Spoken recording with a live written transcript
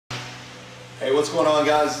Hey, what's going on,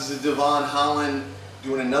 guys? This is Devon Holland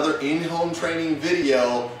doing another in-home training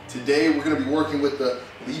video. Today we're going to be working with the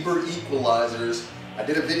Lebert Equalizers. I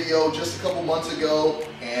did a video just a couple months ago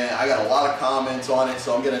and I got a lot of comments on it,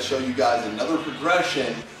 so I'm going to show you guys another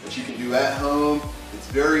progression that you can do at home. It's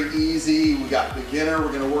very easy. We got beginner,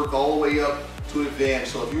 we're going to work all the way up to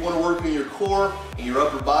advanced. So if you want to work in your core and your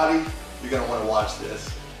upper body, you're going to want to watch this.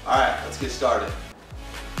 Alright, let's get started.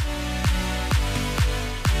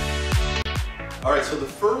 Alright, so the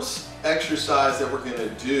first exercise that we're going to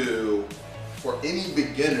do for any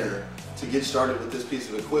beginner to get started with this piece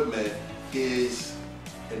of equipment is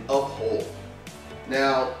an up hold.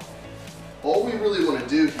 Now, all we really want to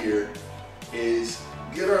do here is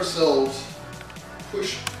get ourselves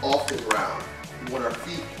pushed off the ground. We want our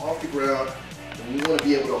feet off the ground and we want to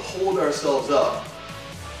be able to hold ourselves up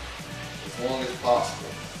as long as possible.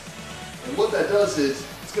 And what that does is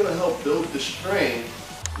it's going to help build the strength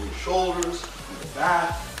in your shoulders, in your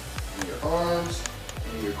back, in your arms,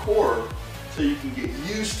 and in your core, so you can get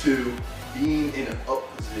used to being in an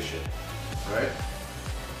up position, right?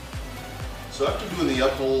 So after doing the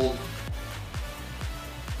up hold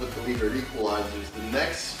with the Lebert Equalizers, the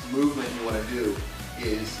next movement you want to do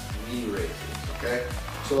is knee raises, okay?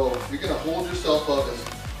 So you're going to hold yourself up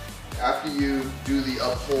after you do the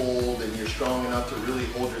up hold and you're strong enough to really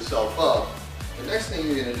hold yourself up. The next thing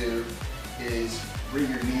you're going to do is bring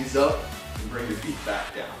your knees up and bring your feet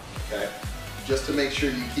back down, okay? Just to make sure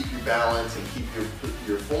you keep your balance and keep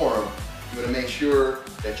your form, you want to make sure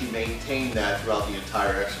that you maintain that throughout the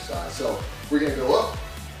entire exercise. So we're going to go up,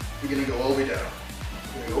 we're going to go all the way down.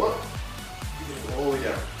 We're going to go up, we're going to go all the way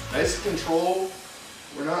down. Nice control.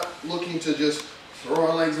 We're not looking to just throw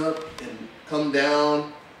our legs up and come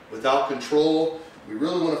down without control. We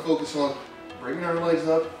really want to focus on bringing our legs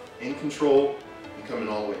up in control and coming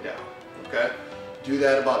all the way down, okay? Do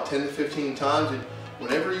that about 10 to 15 times, and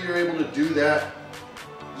whenever you're able to do that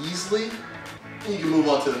easily, you can move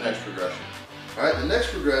on to the next progression. All right, the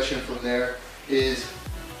next progression from there is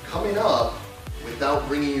coming up without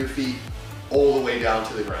bringing your feet all the way down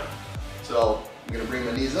to the ground. So I'm gonna bring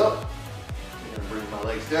my knees up, I'm gonna bring my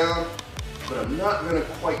legs down, but I'm not gonna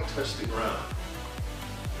quite touch the ground,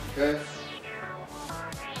 okay?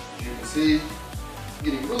 As you can see, I'm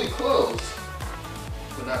getting really close,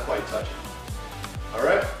 but not quite touching. All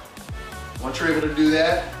right, once you're able to do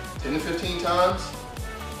that 10 to 15 times,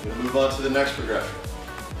 you're gonna move on to the next progression,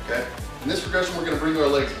 okay? In this progression, we're gonna bring our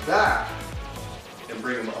legs back and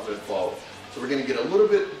bring them up and forward. So we're gonna get a little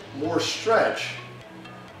bit more stretch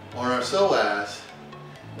on our psoas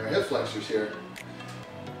and our hip flexors here.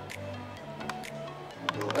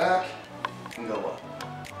 Go back and go up.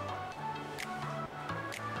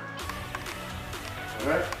 All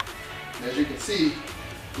right, and as you can see,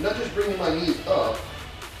 I'm not just bringing my knees up,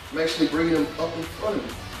 I'm actually bringing them up in front of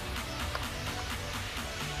me.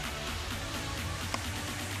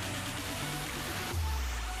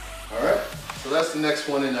 Alright, so that's the next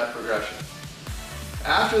one in that progression.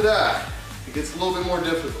 After that, it gets a little bit more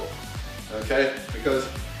difficult, okay? Because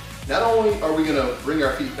not only are we going to bring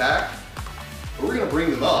our feet back, but we're going to bring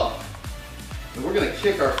them up, and we're going to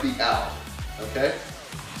kick our feet out, okay?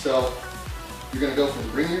 So you're going to go from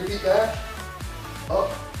bringing your feet back, up,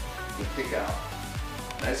 and kick out.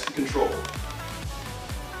 Nice and controlled.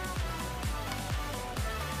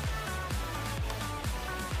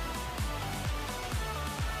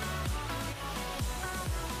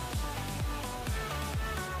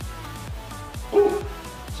 Whew,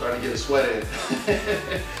 starting to get a sweat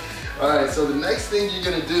in. Alright, so the next thing you're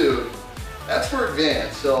going to do, that's for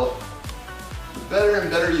advanced. So the better and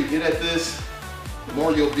better you get at this, the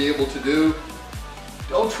more you'll be able to do.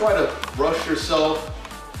 Don't try to rush yourself.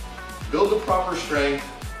 Build the proper strength,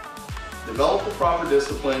 develop the proper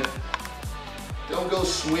discipline. Don't go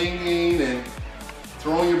swinging and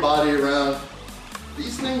throwing your body around.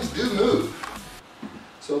 These things do move.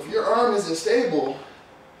 So if your arm isn't stable,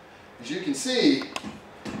 as you can see,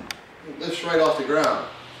 it lifts right off the ground.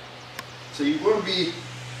 So you want to be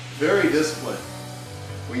very disciplined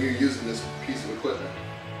when you're using this piece of equipment.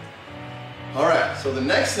 All right, so the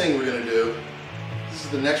next thing we're going to do, this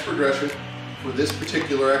is the next progression for this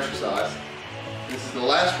particular exercise. This is the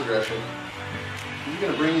last progression. You're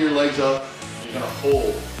going to bring your legs up, you're going to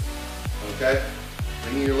hold, okay?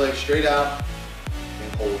 Bringing your legs straight out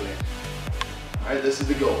and holding. All right, this is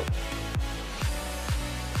the goal.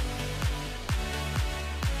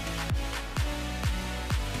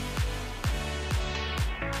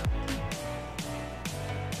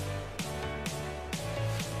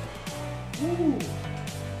 Woo.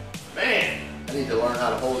 Man, I need to learn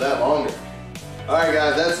how to hold that longer. All right,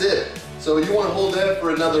 guys, that's it. So you want to hold that for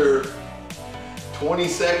another 20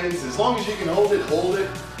 seconds. As long as you can hold it,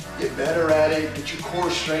 get better at it, get your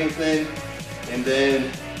core strengthened, and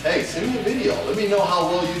then, hey, send me a video. Let me know how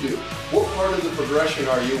well you do. What part of the progression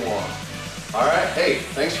are you on? All right, hey,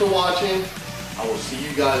 thanks for watching. I will see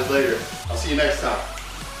you guys later. I'll see you next time.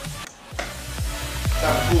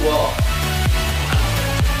 Time to cool off.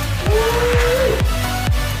 Woo!